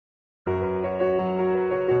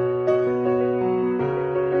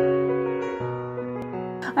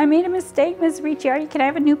I made a mistake, Ms. Ricciardi. Can I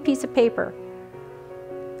have a new piece of paper?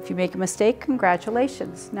 If you make a mistake,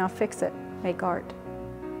 congratulations. Now fix it. Make art.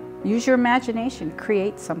 Use your imagination.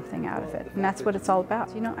 Create something out of it. And that's what it's all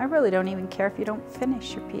about. You know, I really don't even care if you don't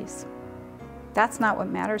finish your piece. That's not what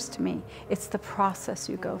matters to me. It's the process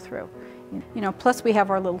you go through. You know, plus we have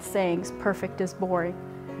our little sayings, perfect is boring.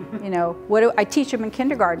 You know, I teach them in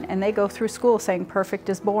kindergarten, and they go through school saying perfect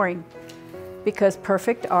is boring, because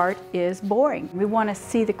perfect art is boring. We want to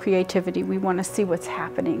see the creativity. We want to see what's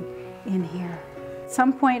happening in here. At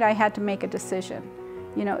some point I had to make a decision.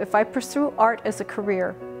 You know, if I pursue art as a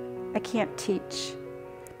career, I can't teach.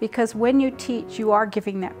 Because when you teach, you are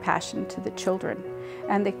giving that passion to the children.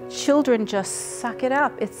 And the children just suck it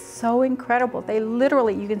up. It's so incredible. They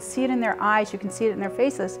literally, you can see it in their eyes, you can see it in their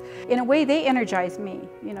faces. In a way, they energize me.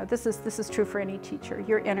 You know, this is true for any teacher.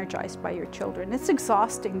 You're energized by your children. It's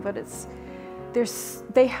exhausting, but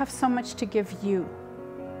they have so much to give you.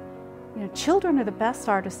 You know, children are the best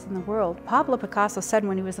artists in the world. Pablo Picasso said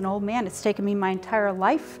when he was an old man, it's taken me my entire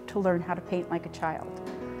life to learn how to paint like a child.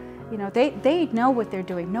 You know, they know what they're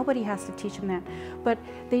doing. Nobody has to teach them that. But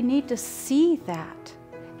they need to see that.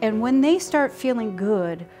 And when they start feeling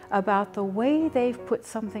good about the way they've put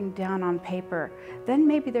something down on paper, then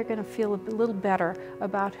maybe they're going to feel a little better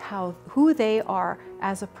about who they are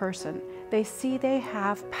as a person. They see they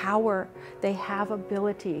have power, they have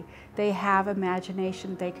ability, they have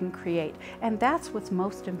imagination they can create. And that's what's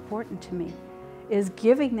most important to me, is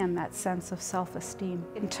giving them that sense of self-esteem.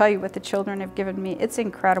 I can tell you what the children have given me. It's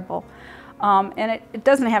incredible. And it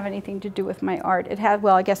doesn't have anything to do with my art.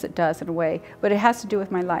 Well, I guess it does in a way, but it has to do with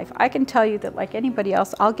my life. I can tell you that like anybody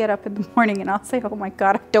else, I'll get up in the morning and I'll say, oh my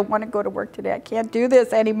God, I don't want to go to work today. I can't do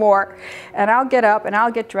this anymore. And I'll get up and I'll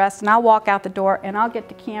get dressed and I'll walk out the door and I'll get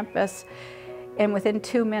to campus. And within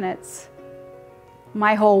 2 minutes,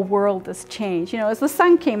 my whole world has changed. You know, as the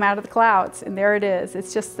sun came out of the clouds, and there it is.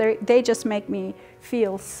 It's just, they just make me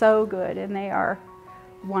feel so good, and they are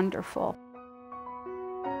wonderful.